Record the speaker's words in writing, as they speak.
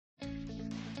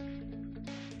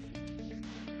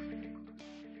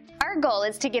Our goal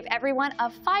is to give everyone a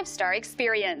 5-star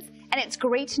experience, and it's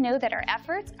great to know that our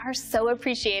efforts are so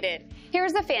appreciated.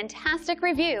 Here's a fantastic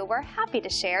review we're happy to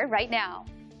share right now.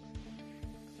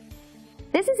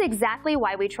 This is exactly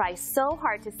why we try so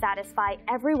hard to satisfy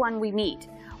everyone we meet.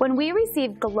 When we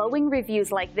receive glowing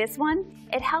reviews like this one,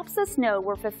 it helps us know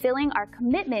we're fulfilling our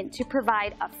commitment to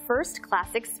provide a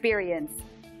first-class experience.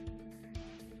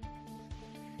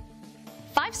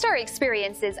 5-star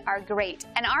experiences are great,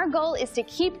 and our goal is to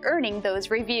keep earning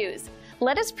those reviews.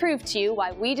 Let us prove to you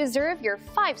why we deserve your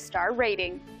 5-star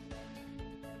rating.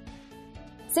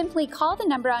 Simply call the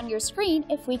number on your screen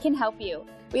if we can help you.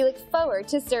 We look forward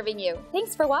to serving you.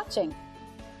 Thanks for watching.